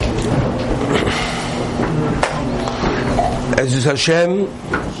As Hashem,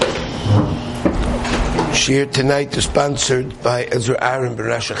 Shaar tonight is sponsored by Ezra Aaron Ben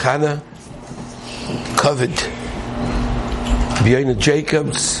Rosh Hashanah, covered B'yayna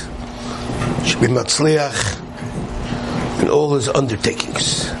Jacobs, should be Matzliach, and all his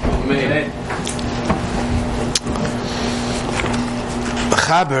undertakings.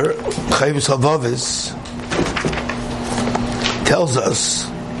 Chaber Chayvus Havavis tells us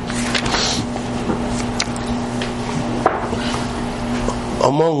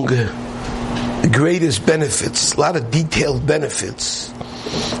among the greatest benefits, a lot of detailed benefits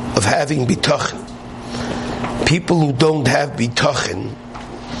of having bitachon. People who don't have bitachon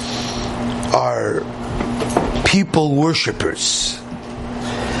are people worshippers.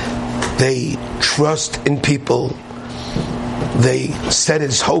 They trust in people. They set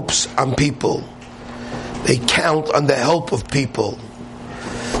his hopes on people. They count on the help of people.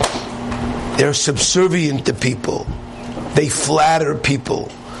 They're subservient to people. They flatter people.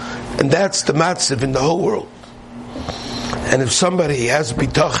 And that's the matzav in the whole world. And if somebody has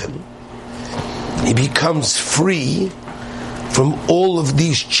bitachon, he becomes free from all of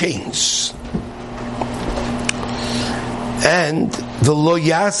these chains. And the lo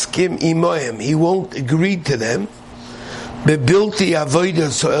yaskim imoyim, he won't agree to them, bebilti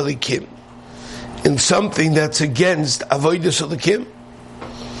avodas elikim, in something that's against avodas elikim.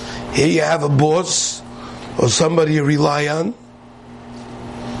 Here you have a boss or somebody you rely on,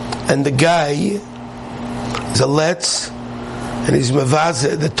 and the guy is a letz, and he's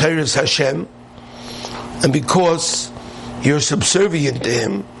mevazeh the Torah's Hashem, and because you're subservient to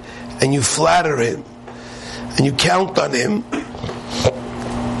him, and you flatter him, and you count on him,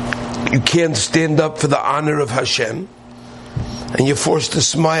 you can't stand up for the honor of Hashem, and you're forced to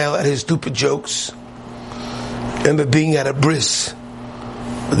smile at his stupid jokes. I remember being at a bris,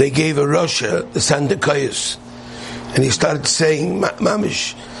 they gave a Russia the Sandakayas, and he started saying,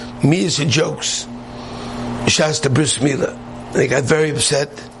 Mamish, me is the jokes, Shas the bris milah. And he got very upset.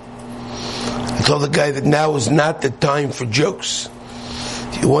 I told the guy that now is not the time for jokes.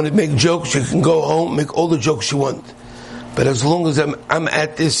 If you want to make jokes, you can go home, make all the jokes you want. But as long as I'm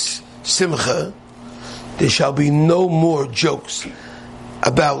at this simcha, there shall be no more jokes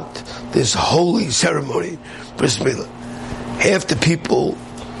about this holy ceremony, bris milah. Half the people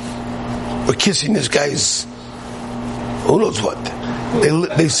were kissing this guy's, who knows what.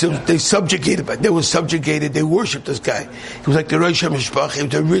 They subjugated, they were subjugated, they worshipped this guy. He was like the Rosh HaMishpach, he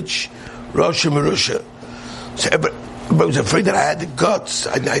was a rich Rosh HaMerusha. So everybody was afraid that I had the guts.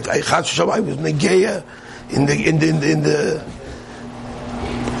 I was Negeya in the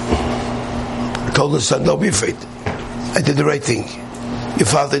I told his son, don't be afraid. I did the right thing. Your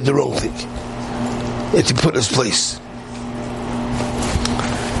father did the wrong thing. He had to put in his place.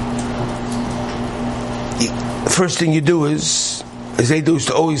 The first thing you do is, as they used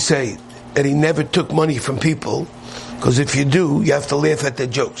to always say, that he never took money from people, because if you do, you have to laugh at their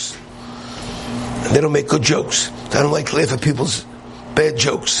jokes. And they don't make good jokes. I don't like to laugh at people's bad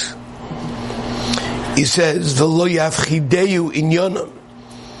jokes. He says, V'lo yafchideyu inyanam.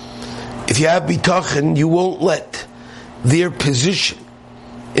 If you have bitachon, you won't let their position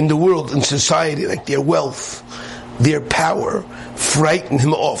in the world, in society, like their wealth, their power, frighten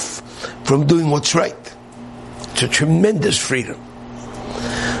him off from doing what's right. It's a tremendous freedom.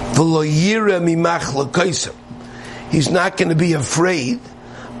 He's not going to be afraid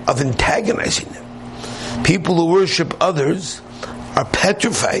of antagonizing them. People who worship others are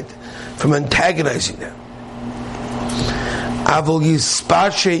petrified from antagonizing them.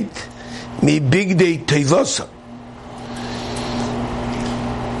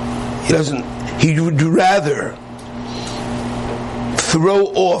 He would rather throw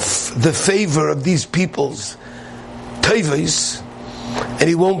off the favor of these people's tevos, and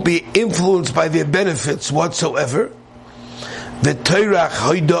he won't be influenced by their benefits whatsoever. The Torah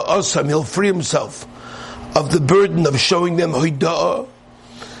hoida asam, he'll free himself of the burden of showing them hoida,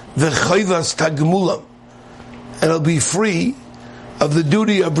 the chayvas tagmulam, and he'll be free of the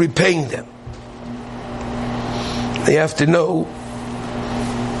duty of repaying them. You have to know,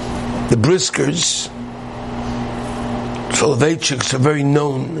 the Briskers, Soloveitchiks, are very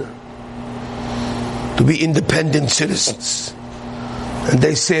known to be independent citizens. And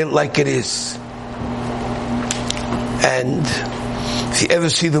they say it like it is. And if you ever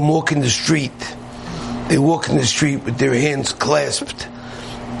see them walk in the street, they walk in the street with their hands clasped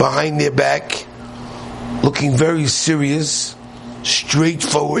behind their back, looking very serious,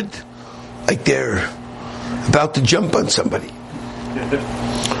 straightforward, like they're about to jump on somebody.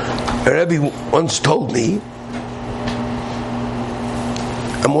 A Rebbe once told me,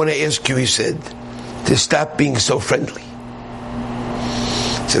 I want to ask you, he said, to stop being so friendly.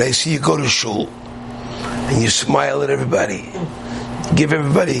 said, I see you go to shul and you smile at everybody, give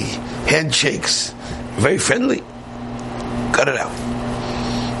everybody handshakes, very friendly. Cut it out.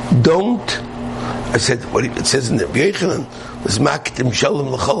 Don't. I said, what it says in the Rabbi Yochanan was maktim shalom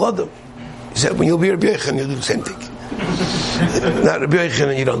l'chol adam. He said, when you'll be Rabbi Yochanan, you'll do the same thing. Not Rabbi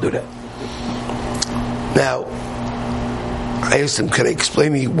Yochanan, you don't do that. Now, I asked him, can I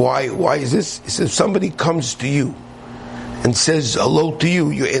explain me why is this? He said, if somebody comes to you and says hello to you,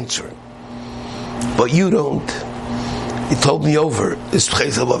 you answer him. But you don't. He told me over this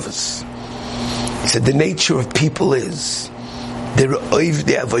place of us. He said, the nature of people is, they're oiv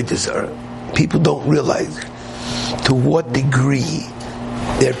the avodah zarah. People don't realize to what degree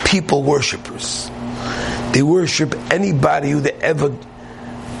they're people worshippers. They worship anybody who they ever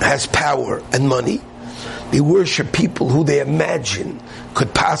has power and money. They worship people who they imagine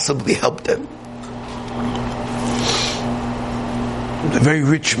could possibly help them. A very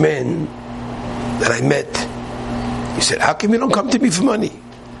rich man that I met, he said, how come you don't come to me for money?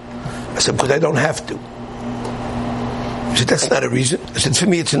 I said, because I don't have to. He said, that's not a reason. I said, for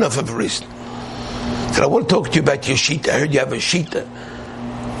me it's enough of a reason. I said, I want to talk to you about your shita. I heard you have a shita.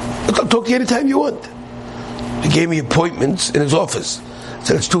 Look, I'll talk to you anytime you want. He gave me appointments in his office. I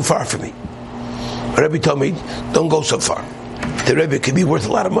said, it's too far for me. The Rebbe told me, don't go so far. The Rebbe could be worth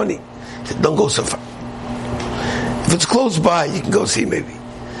a lot of money. He said, don't go so far. If it's close by, you can go see maybe.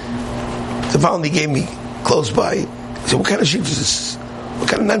 So finally he gave me close by. He said, what kind of shita is this? What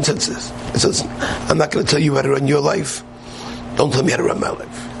kind of nonsense is this? I said, listen, I'm not going to tell you how to run your life. Don't tell me how to run my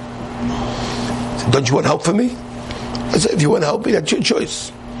life. He said, don't you want help from me? I said, if you want to help me, that's your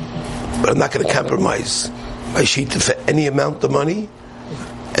choice. But I'm not going to compromise my shita for any amount of money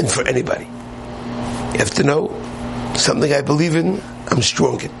and for anybody. You have to know, something I believe in, I'm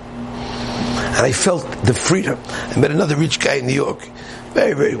strong in. And I felt the freedom. I met another rich guy in New York,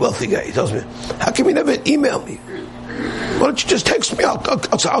 very, very wealthy guy. He tells me, how come you never email me? Why don't you just text me?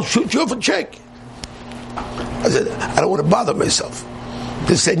 I'll shoot you off a check. I said, I don't want to bother myself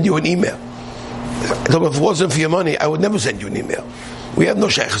to send you an email. I told him, if it wasn't for your money, I would never send you an email. We have no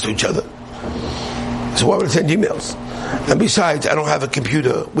shaykhs to each other. So why would I send emails? And besides, I don't have a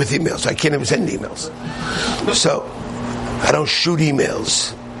computer with emails, so I can't even send emails. So, I don't shoot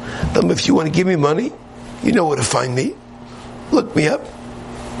emails. If you want to give me money, you know where to find me. Look me up.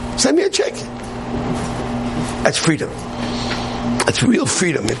 Send me a check. That's freedom. That's real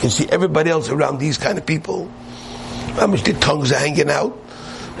freedom. You can see everybody else around these kind of people. Mamish, their tongues are hanging out.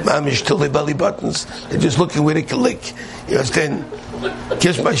 Mamish, till their belly buttons. They're just looking where they can lick. You understand?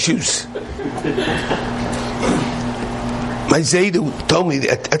 Kiss my shoes. My Zaydu told me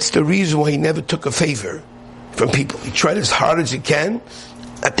that's the reason why he never took a favor from people. He tried as hard as he can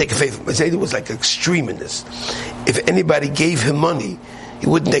not take a favor. My Zaydu was like extreme in this. If anybody gave him money, he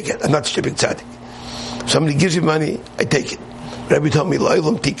wouldn't take it. I'm not stripping tzaddik. Somebody gives you money, I take it. Rabbi told me,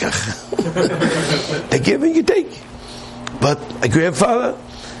 Lo'ilam tikach. They give and you take. But my grandfather,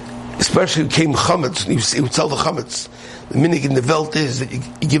 especially who came chametz, and he would sell the chametz. The minig in the Welt is that you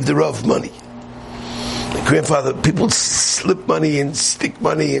give the Rav money. My grandfather, people slip money and stick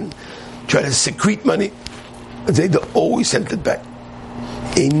money and try to secrete money. And they always sent it back.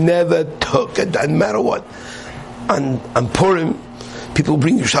 He never took it, no matter what. On Purim, people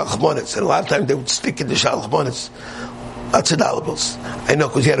bring you shalchmanis, and a lot of times they would stick in the shalchmanis. Lots of dollar bills. I know,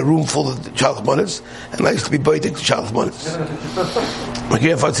 because he had a room full of shalchmanis, and I used to be buying the shalchmanis. My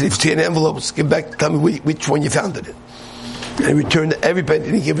grandfather said, if you see an envelope, give back, tell me which one you found it in. And he returned every penny,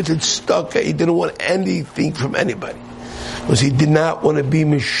 and he gave it to stock. He didn't want anything from anybody. Because he did not want to be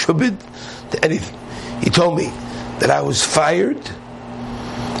meshubed to anything. He told me that I was fired,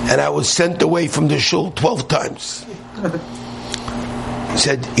 and I was sent away from the shul 12 times. He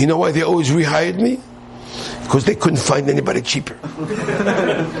said, you know why they always rehired me? Because they couldn't find anybody cheaper.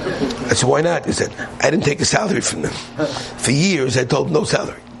 I said, why not? He said, I didn't take a salary from them. For years, I told them no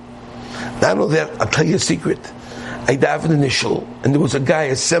salary. Not only that, I'll tell you a secret. I davened in the shul, and there was a guy,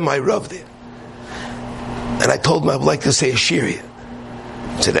 a semi-rav there. And I told him I would like to say a shir here.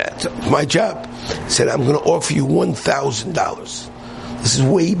 I said, that's my job. I said, I'm going to offer you $1,000. This is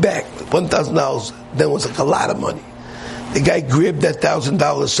way back. $1,000 then was like a lot of money. The guy grabbed that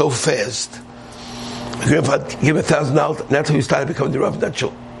 $1,000 so fast. My grandfather gave him $1,000, and that's how he started becoming the Rav of that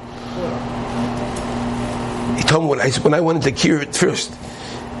shul. He told me when I wanted to cure it first,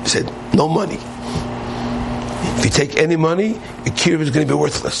 he said, no money. If you take any money, your cure is going to be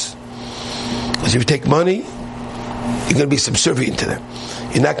worthless. Because if you take money, you're going to be subservient to them.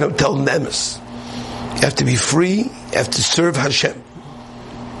 You're not going to tell them the emes. You have to be free. You have to serve Hashem.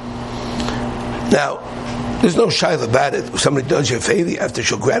 Now, There's no shy about it. If somebody does you a favor, you have to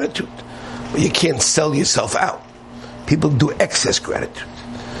show gratitude. But you can't sell yourself out. People do excess gratitude.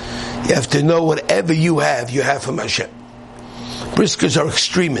 You have to know whatever you have from Hashem. Briskers are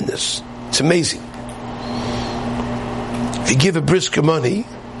extreme in this. It's amazing. If you give a brisker money,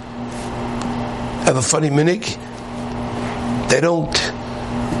 have a funny minig, they don't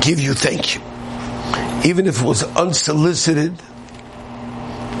give you thank you. Even if it was unsolicited,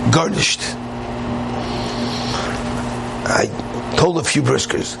 garnished. I told a few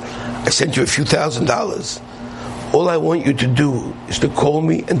briskers, I sent you a few $1,000s. All I want you to do is to call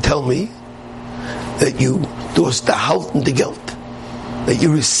me and tell me that you do us the halt and the geld, that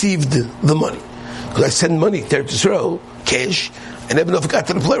you received the money. Because I send money to Eretz Yisrael, cash, I never know if it got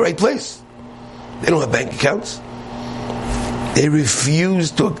to the right place. They don't have bank accounts. They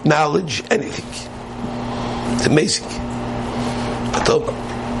refuse to acknowledge anything. It's amazing. I told them,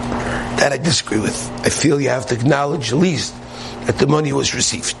 that I disagree with. I feel you have to acknowledge at least that the money was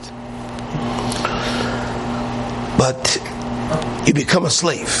received. But you become a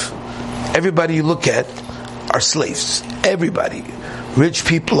slave. Everybody you look at are slaves. Everybody. Rich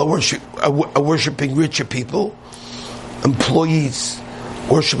people are worshiping richer people. Employees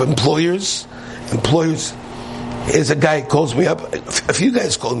worship employers. Employers. Here's a guy who calls me up. A few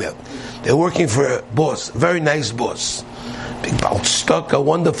guys call me up. They're working for a boss, a very nice boss. Big bout stuck, a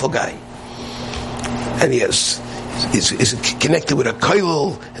wonderful guy. And he's connected with a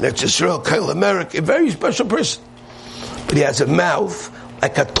Kailal, and it's Israel, Kailal America, a very special person. But he has a mouth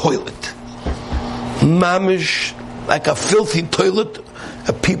like a toilet. Mamish, like a filthy toilet.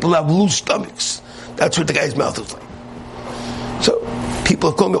 People have loose stomachs. That's what the guy's mouth is like. So,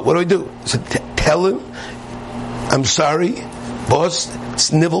 people have called me, what do? I said, tell him, I'm sorry, boss,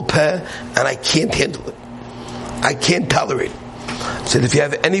 it's nivel peh, and I can't handle it. I can't tolerate it. I said, if you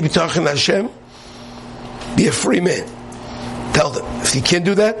have any bitachon Hashem, be a free man. Tell them, if you can't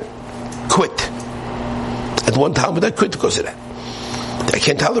do that, quit. At one time, I quit because of that. I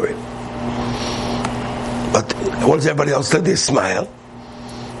can't tolerate it. But what does everybody else do? They smile.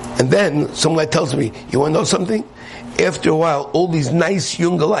 And then, some guy tells me, you want to know something? After a while, all these nice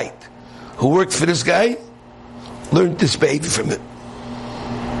young light who worked for this guy learned this behavior from him.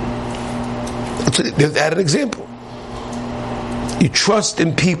 They had an example. You trust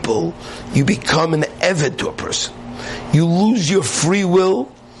in people, you become an eved to a person. You lose your free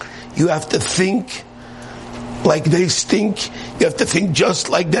will. You have to think like they stink. You have to think just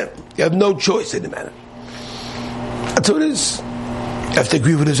like them. You have no choice in the matter. That's what it is. You have to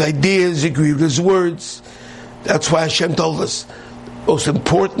agree with his ideas, agree with his words. That's why Hashem told us, most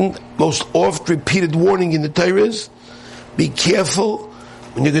important, most oft repeated warning in the Torah is, be careful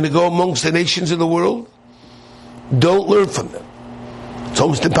when you're going to go amongst the nations of the world. Don't learn from them. It's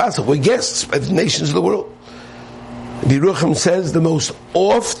almost impossible. We're guests by the nations of the world. Biruchim says the most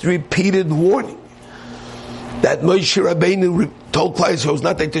oft repeated warning that Moshe Rabbeinu told Klal Yisrael was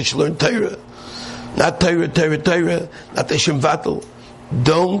not that they should learn Torah, not Torah, not the Shem Vatel.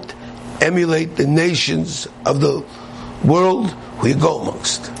 Don't emulate the nations of the world who you go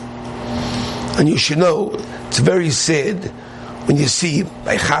amongst. And you should know, it's very sad when you see,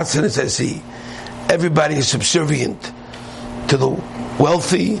 by Chassan as I see, everybody is subservient to the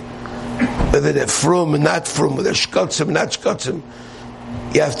wealthy, whether they're frum and not frum, whether they're shkotzim and not shkotzim.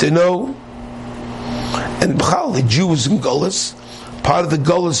 You have to know, and b'chal, the Jews in Golas, part of the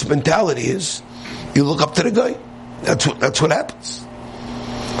Golas mentality is, you look up to the guy. That's what happens.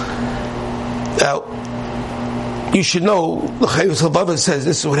 Now, you should know, the Chayos HaLvavah says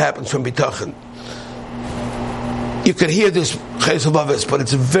this is what happens from Bitachon. You could hear this Chayos HaLvavah, but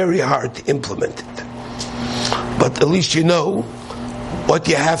it's very hard to implement it. But at least you know what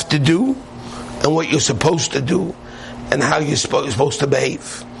you have to do and what you're supposed to do and how you're supposed to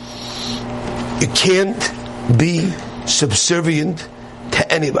behave. You can't be subservient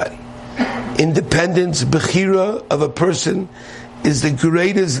to anybody. Independence, bechira of a person is the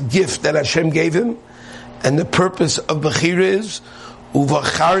greatest gift that Hashem gave him, and the purpose of bechira is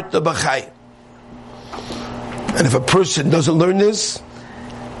uvacharta b'chai. And if a person doesn't learn this,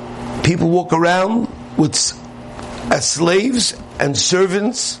 people walk around as slaves and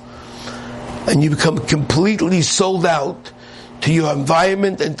servants, and you become completely sold out to your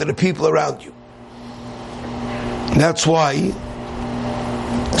environment and to the people around you. And that's why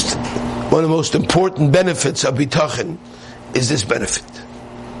one of the most important benefits of bitachon is this benefit.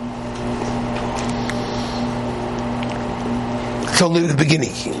 It's only the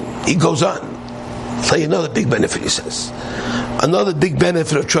beginning. He goes on. I'll tell you another big benefit, he says. Another big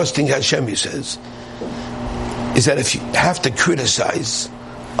benefit of trusting Hashem, he says, is that if you have to criticize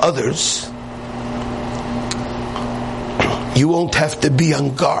others, you won't have to be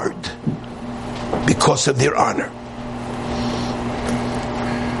on guard because of their honor.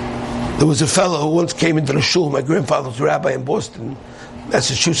 There was a fellow who once came into the shul. My grandfather was a rabbi in Boston,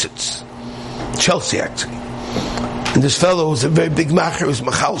 Massachusetts, Chelsea actually. And this fellow was a very big macher, he was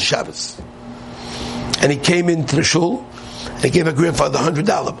Machal Shabbos. And he came into the shul, and he gave my grandfather the $100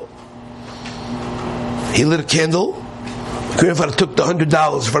 bill. He lit a candle. My grandfather took the $100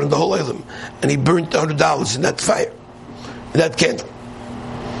 in front of the whole Olam, and he burnt the $100 in that fire, in that candle.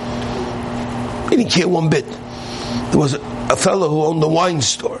 He didn't care one bit. There was a fellow who owned a wine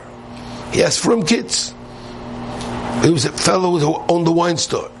store. He asked for him kids. There was a fellow who owned the wine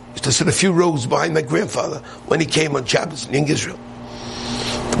store. He used to sit a few rows behind my grandfather when he came on Shabbos in Israel.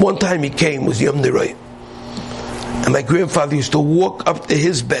 One time he came was Yom Niroi, and my grandfather used to walk up to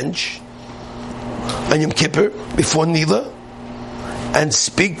his bench on Yom Kippur before Nila and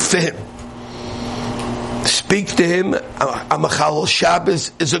speak for him. Speak to him. A Machal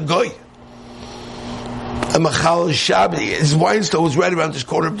Shabbos is a goy. A Machal Shabbos. His wine store was right around this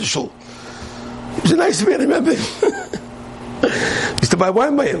corner of the shul. He was a nice man, I remember. He used to buy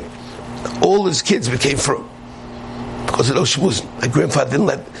wine by him. All his kids became from because of those shmuzim. My grandfather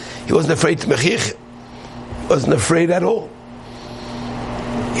he wasn't afraid to mechich. He wasn't afraid at all.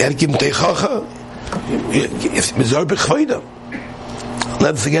 He had to give him teichacha. I'll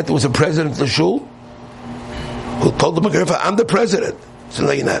never forget, there was a president of the shul who told my grandfather, I'm the president. He said,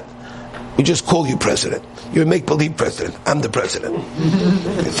 no, you're not. We just call you president. You're a make-believe president. I'm the president.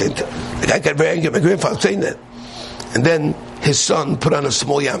 The guy got very angry at my grandfather saying that. And then his son put on a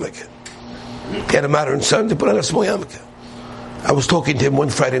small yarmulke. He had a modern son to put on a small yarmulke. I was talking to him one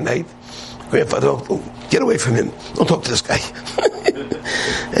Friday night. Grandfather, oh, get away from him. Don't talk to this guy.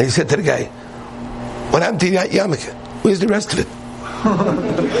 And he said to the guy, what happened to your yarmulke? Where's the rest of it?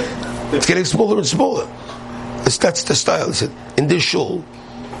 It's getting smaller and smaller. That's the style. He said, in this shul,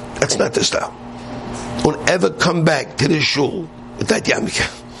 that's not the style. Don't ever come back to this shul with that yarmulke.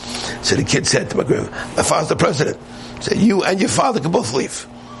 So the kid said to my grandfather, my father's the president. He said, you and your father can both leave.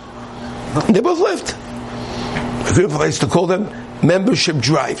 And they both left. My grandfather used to call them membership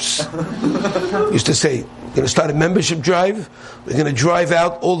drives. He used to say, we're going to start a membership drive. We're going to drive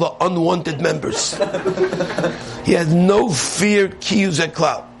out all the unwanted members. He had no fear, kiyuz at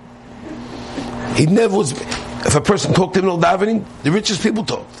klal. He never was. If a person talked to him in davening, the richest people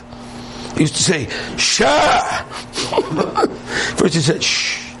talked. He used to say, Shaar. First he said,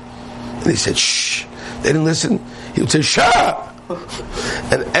 shh. And he said, shh. They didn't listen. He would say, Shaar.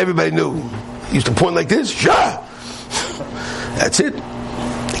 And everybody knew. He used to point like this, Shaar. That's it.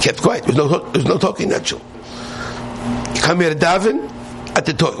 He kept quiet. There was no talking in that shul. You come here to daven, at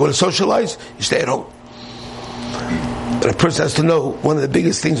the talk. You want to socialize, you stay at home. But a person has to know, one of the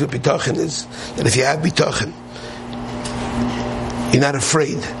biggest things with bitachon is that if you have bitachon, you're not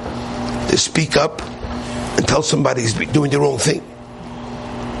afraid to speak up and tell somebody he's doing the wrong thing.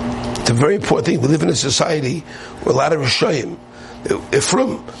 It's a very important thing. We live in a society where a lot of Rishayim, they're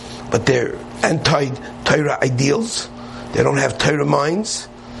from, but they're anti-Torah ideals. They don't have Torah minds.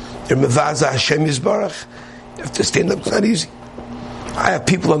 They're mevaza Hashem Yisbarach. You have to stand up. It's not easy. I have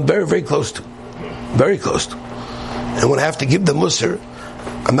people I'm very, very close to. Very close to. And when I have to give them musar,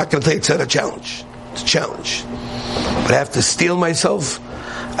 I'm not going to tell you it's not a challenge. It's a challenge. But I have to steel myself.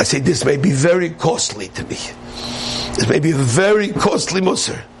 I say, this may be very costly to me. This may be a very costly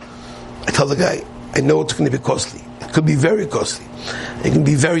musar. I tell the guy, I know it's going to be costly. It could be very costly. You can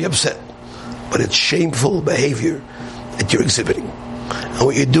be very upset. But it's shameful behavior that you're exhibiting. And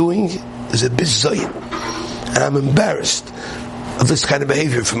what you're doing is a bizayin. And I'm embarrassed of this kind of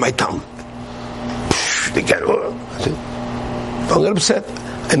behavior from my tongue. They get, don't get upset.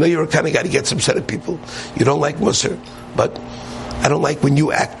 I know you're a kind of guy that gets upset at people. You don't like musar, but I don't like when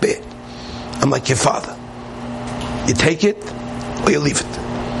you act bad. I'm like your father. You take it or you leave it.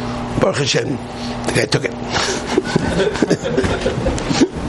 Baruch Hashem, the guy took it.